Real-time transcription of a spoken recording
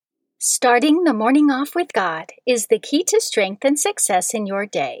Starting the morning off with God is the key to strength and success in your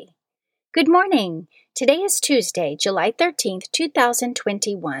day. Good morning. Today is Tuesday, July 13th,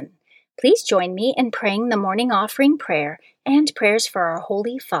 2021. Please join me in praying the morning offering prayer and prayers for our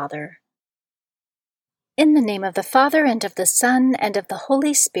Holy Father. In the name of the Father, and of the Son, and of the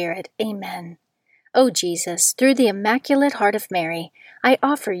Holy Spirit, Amen. O Jesus, through the Immaculate Heart of Mary, I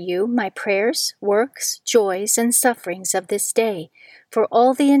offer you my prayers, works, joys, and sufferings of this day, for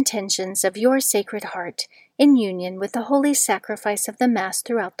all the intentions of your Sacred Heart, in union with the holy sacrifice of the Mass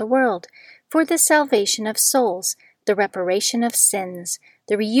throughout the world, for the salvation of souls, the reparation of sins,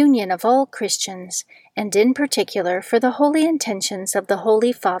 the reunion of all Christians, and in particular for the holy intentions of the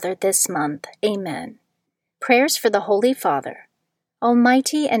Holy Father this month. Amen. Prayers for the Holy Father.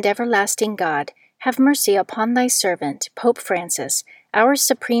 Almighty and everlasting God, have mercy upon thy servant, Pope Francis, our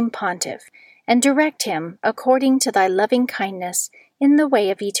Supreme Pontiff, and direct him, according to thy loving kindness, in the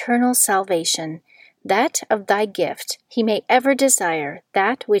way of eternal salvation, that of thy gift he may ever desire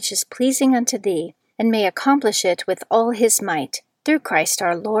that which is pleasing unto thee, and may accomplish it with all his might, through Christ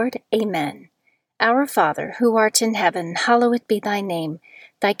our Lord. Amen. Our Father, who art in heaven, hallowed be thy name.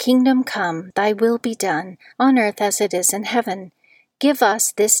 Thy kingdom come, thy will be done, on earth as it is in heaven. Give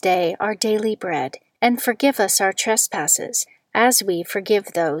us this day our daily bread, and forgive us our trespasses, as we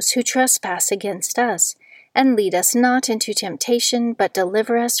forgive those who trespass against us. And lead us not into temptation, but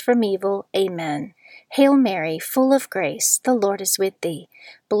deliver us from evil. Amen. Hail Mary, full of grace, the Lord is with thee.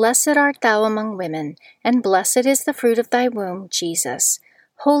 Blessed art thou among women, and blessed is the fruit of thy womb, Jesus.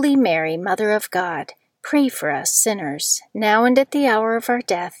 Holy Mary, Mother of God, pray for us sinners, now and at the hour of our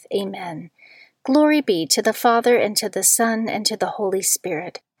death. Amen. Glory be to the Father, and to the Son, and to the Holy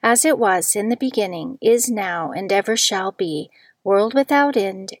Spirit, as it was in the beginning, is now, and ever shall be, world without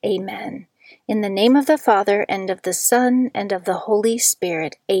end. Amen. In the name of the Father, and of the Son, and of the Holy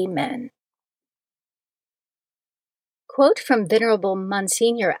Spirit. Amen. Quote from Venerable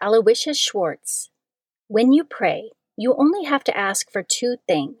Monsignor Aloysius Schwartz. When you pray, you only have to ask for two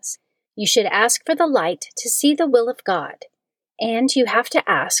things. You should ask for the light to see the will of God, and you have to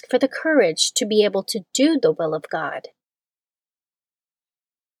ask for the courage to be able to do the will of God.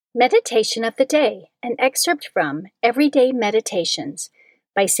 Meditation of the Day, an excerpt from Everyday Meditations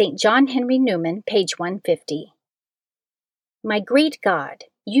by St. John Henry Newman, page 150. My great God,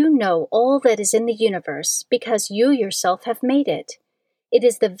 you know all that is in the universe because you yourself have made it. It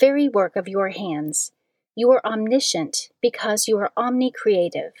is the very work of your hands. You are omniscient because you are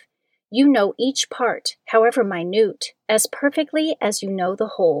omnicreative. You know each part, however minute, as perfectly as you know the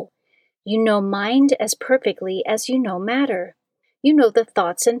whole. You know mind as perfectly as you know matter. You know the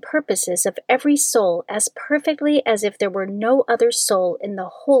thoughts and purposes of every soul as perfectly as if there were no other soul in the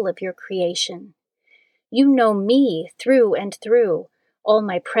whole of your creation. You know me through and through. All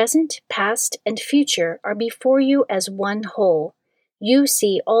my present, past, and future are before you as one whole. You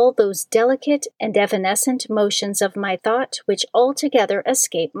see all those delicate and evanescent motions of my thought which altogether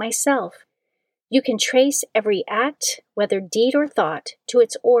escape myself. You can trace every act, whether deed or thought, to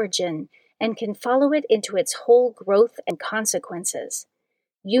its origin, and can follow it into its whole growth and consequences.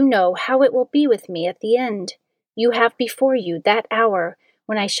 You know how it will be with me at the end. You have before you that hour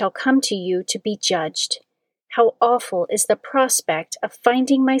when I shall come to you to be judged. How awful is the prospect of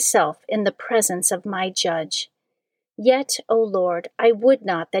finding myself in the presence of my judge. Yet, O Lord, I would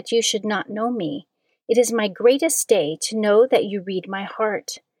not that you should not know me. It is my greatest day to know that you read my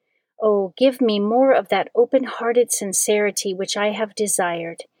heart. Oh, give me more of that open-hearted sincerity which I have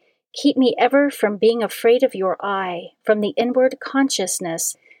desired. Keep me ever from being afraid of your eye, from the inward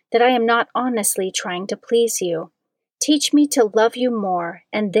consciousness that I am not honestly trying to please you. Teach me to love you more,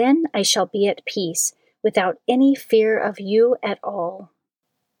 and then I shall be at peace, without any fear of you at all.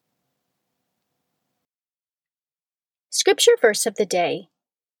 Scripture verse of the day.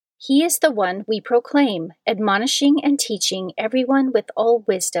 He is the one we proclaim, admonishing and teaching everyone with all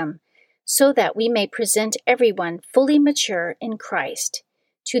wisdom, so that we may present everyone fully mature in Christ.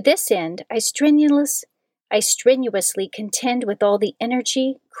 To this end, I strenuously contend with all the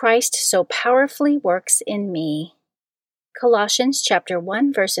energy Christ so powerfully works in me. Colossians chapter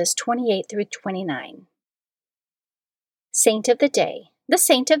 1, verses 28 through 29. Saint of the Day. The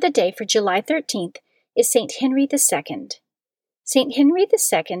saint of the day for July 13th is Saint Henry II. Saint Henry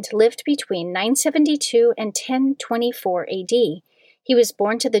II lived between 972 and 1024 A.D. He was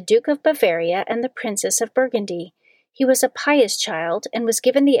born to the Duke of Bavaria and the Princess of Burgundy. He was a pious child and was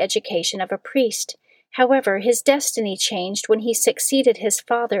given the education of a priest. However, his destiny changed when he succeeded his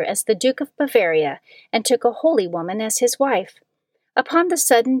father as the Duke of Bavaria and took a holy woman as his wife. Upon the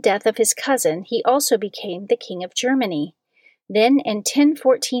sudden death of his cousin, he also became the King of Germany. Then in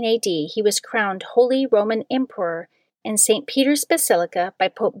 1014 AD, he was crowned Holy Roman Emperor in St. Peter's Basilica by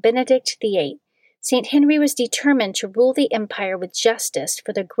Pope Benedict XVIII. St. Henry was determined to rule the empire with justice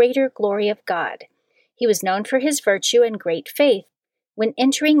for the greater glory of God. He was known for his virtue and great faith. When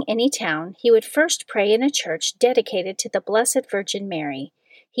entering any town, he would first pray in a church dedicated to the Blessed Virgin Mary.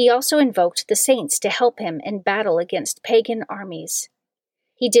 He also invoked the saints to help him in battle against pagan armies.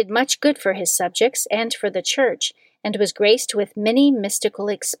 He did much good for his subjects and for the church, and was graced with many mystical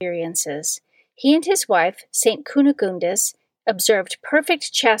experiences. He and his wife, St. Cunegundis, observed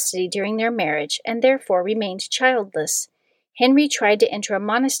perfect chastity during their marriage and therefore remained childless. Henry tried to enter a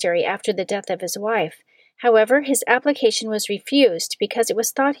monastery after the death of his wife. However, his application was refused because it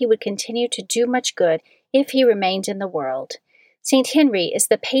was thought he would continue to do much good if he remained in the world. St. Henry is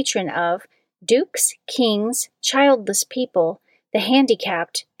the patron of dukes, kings, childless people, the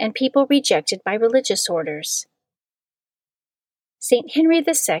handicapped, and people rejected by religious orders. St. Henry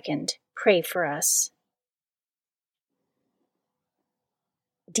II, pray for us.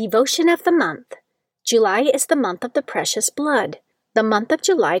 Devotion of the Month. July is the month of the precious blood. The month of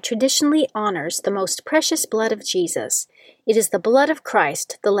July traditionally honors the most precious blood of Jesus. It is the blood of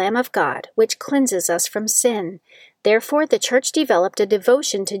Christ, the Lamb of God, which cleanses us from sin. Therefore, the Church developed a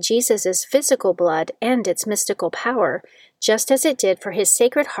devotion to Jesus' physical blood and its mystical power, just as it did for his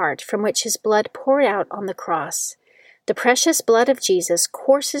sacred heart from which his blood poured out on the cross. The precious blood of Jesus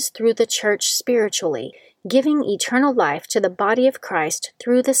courses through the Church spiritually, giving eternal life to the body of Christ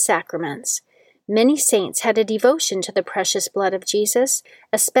through the sacraments. Many saints had a devotion to the precious blood of Jesus,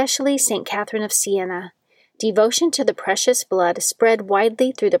 especially St. Catherine of Siena. Devotion to the precious blood spread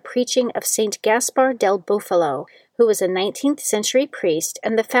widely through the preaching of St. Gaspar del Bufalo, who was a 19th century priest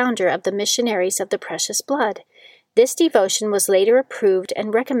and the founder of the Missionaries of the Precious Blood. This devotion was later approved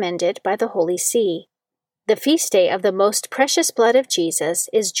and recommended by the Holy See. The feast day of the most precious blood of Jesus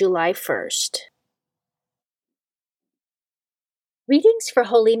is July 1st. Readings for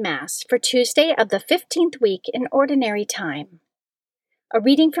Holy Mass for Tuesday of the 15th week in Ordinary Time. A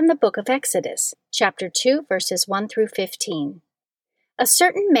reading from the book of Exodus, chapter 2, verses 1 through 15. A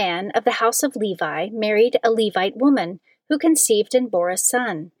certain man of the house of Levi married a Levite woman who conceived and bore a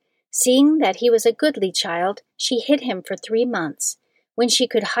son. Seeing that he was a goodly child, she hid him for 3 months. When she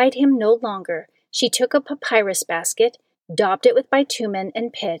could hide him no longer, she took a papyrus basket, daubed it with bitumen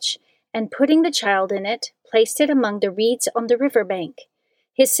and pitch, and putting the child in it, placed it among the reeds on the river bank.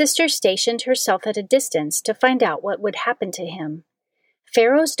 His sister stationed herself at a distance to find out what would happen to him.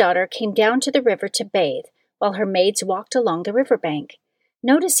 Pharaoh's daughter came down to the river to bathe, while her maids walked along the river bank.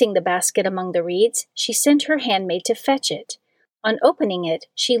 Noticing the basket among the reeds, she sent her handmaid to fetch it. On opening it,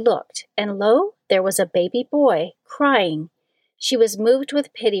 she looked, and lo, there was a baby boy, crying. She was moved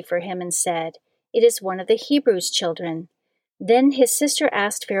with pity for him and said, "It is one of the Hebrews' children." Then his sister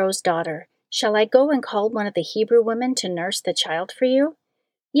asked Pharaoh's daughter, "Shall I go and call one of the Hebrew women to nurse the child for you?"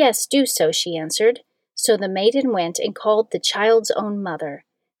 "Yes, do so," she answered. So the maiden went and called the child's own mother.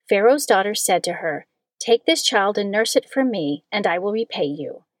 Pharaoh's daughter said to her, "Take this child and nurse it for me, and I will repay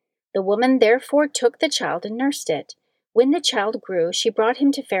you." The woman therefore took the child and nursed it. When the child grew, she brought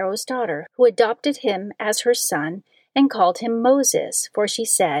him to Pharaoh's daughter, who adopted him as her son and called him Moses, for she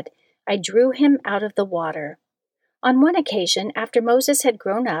said, "I drew him out of the water." On one occasion, after Moses had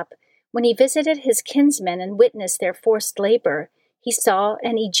grown up, when he visited his kinsmen and witnessed their forced labor, he saw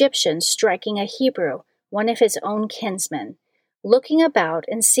an Egyptian striking a Hebrew, one of his own kinsmen. Looking about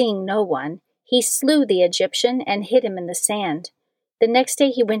and seeing no one, he slew the Egyptian and hid him in the sand. The next day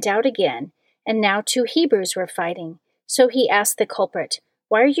he went out again, and now 2 Hebrews were fighting. So he asked the culprit,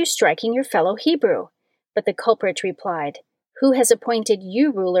 "Why are you striking your fellow Hebrew?" But the culprit replied, "Who has appointed you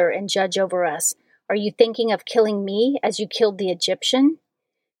ruler and judge over us? Are you thinking of killing me as you killed the Egyptian?"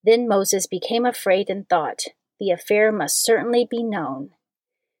 Then Moses became afraid and thought, "The affair must certainly be known."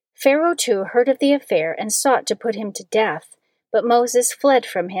 Pharaoh too heard of the affair and sought to put him to death, but Moses fled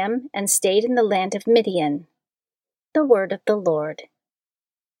from him and stayed in the land of Midian. The word of the Lord.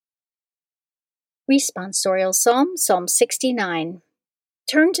 Responsorial Psalm, Psalm 69.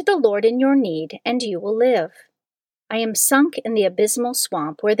 Turn to the Lord in your need, and you will live. I am sunk in the abysmal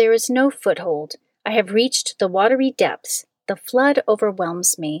swamp where there is no foothold. I have reached the watery depths. The flood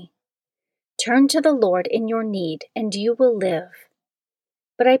overwhelms me. Turn to the Lord in your need, and you will live.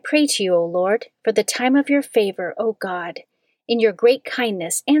 But I pray to you, O Lord, for the time of your favor, O God. In your great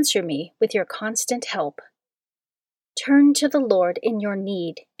kindness, answer me with your constant help. Turn to the Lord in your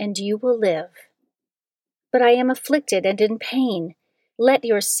need, and you will live. But I am afflicted and in pain. Let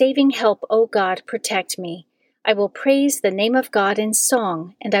your saving help, O God, protect me. I will praise the name of God in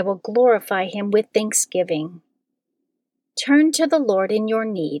song, and I will glorify him with thanksgiving. Turn to the Lord in your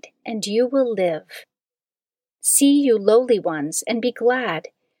need, and you will live. See, you lowly ones, and be glad.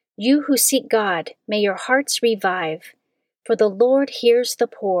 You who seek God, may your hearts revive. For the Lord hears the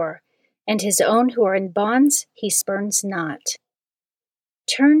poor, and his own who are in bonds he spurns not.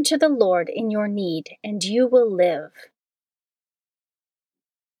 Turn to the Lord in your need, and you will live.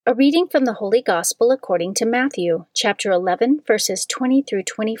 A reading from the Holy Gospel according to Matthew, chapter 11, verses 20 through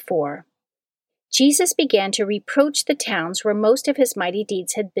 24. Jesus began to reproach the towns where most of his mighty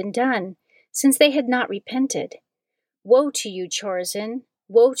deeds had been done, since they had not repented. Woe to you, Chorazin!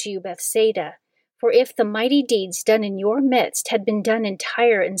 Woe to you, Bethsaida! For if the mighty deeds done in your midst had been done in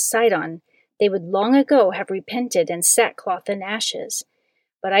Tyre and Sidon, they would long ago have repented in sackcloth and ashes.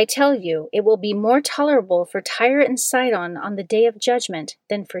 But I tell you, it will be more tolerable for Tyre and Sidon on the day of judgment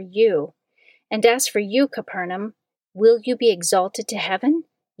than for you. And as for you, Capernaum, will you be exalted to heaven?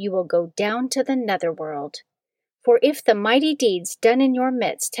 You will go down to the netherworld. For if the mighty deeds done in your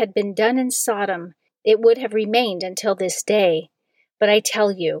midst had been done in Sodom, it would have remained until this day. But I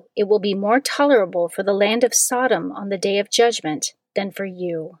tell you, it will be more tolerable for the land of Sodom on the day of judgment than for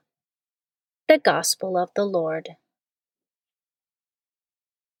you. The Gospel of the Lord.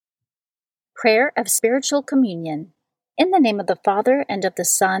 Prayer of Spiritual Communion. In the name of the Father, and of the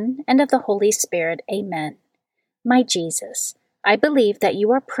Son, and of the Holy Spirit. Amen. My Jesus, I believe that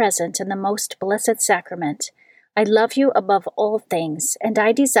you are present in the most blessed sacrament. I love you above all things, and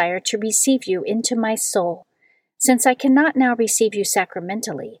I desire to receive you into my soul. Since I cannot now receive you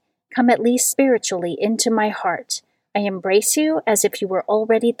sacramentally, come at least spiritually into my heart. I embrace you as if you were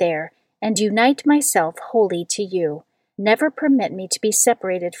already there, and unite myself wholly to you. Never permit me to be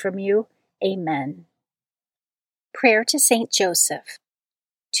separated from you. Amen. Prayer to Saint Joseph.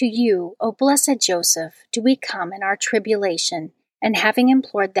 To you, O blessed Joseph, do we come in our tribulation, and having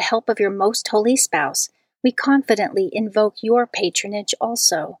implored the help of your most holy spouse, we confidently invoke your patronage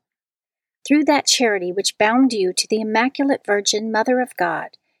also. Through that charity which bound you to the Immaculate Virgin Mother of God,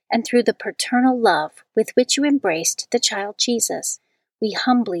 and through the paternal love with which you embraced the child Jesus, we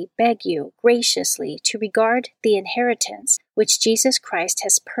humbly beg you graciously to regard the inheritance which Jesus Christ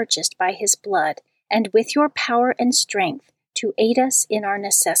has purchased by his blood, and with your power and strength to aid us in our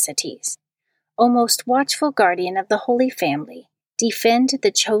necessities. O most watchful guardian of the Holy Family, defend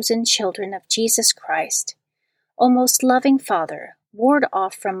the chosen children of Jesus Christ. O most loving Father, ward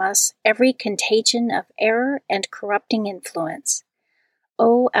off from us every contagion of error and corrupting influence.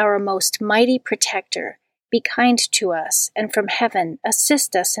 O our most mighty protector, be kind to us, and from heaven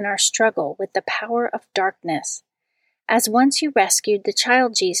assist us in our struggle with the power of darkness. As once you rescued the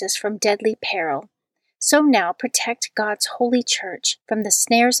child Jesus from deadly peril, so now protect God's holy church from the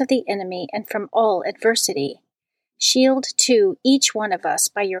snares of the enemy and from all adversity. Shield, too, each one of us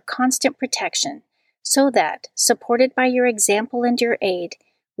by your constant protection, so that, supported by your example and your aid,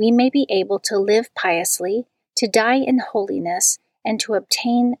 we may be able to live piously, to die in holiness, and to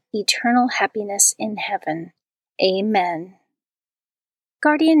obtain eternal happiness in heaven. Amen.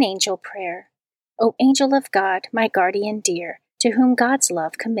 Guardian Angel Prayer. O angel of God, my guardian dear, to whom God's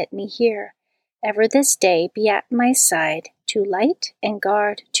love commit me here, ever this day be at my side, to light and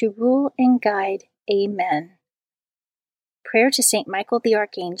guard, to rule and guide. Amen. Prayer to Saint Michael the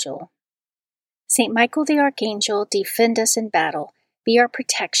Archangel. Saint Michael the Archangel, defend us in battle, be our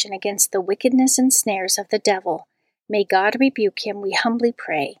protection against the wickedness and snares of the devil. May God rebuke him, we humbly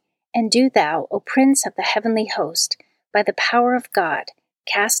pray. And do thou, O Prince of the heavenly host, by the power of God,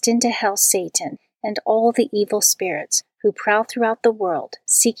 cast into hell Satan and all the evil spirits who prowl throughout the world,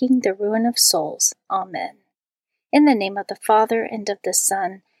 seeking the ruin of souls. Amen. In the name of the Father, and of the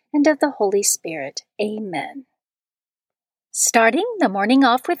Son, and of the Holy Spirit. Amen. Starting the morning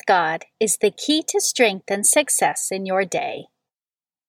off with God is the key to strength and success in your day.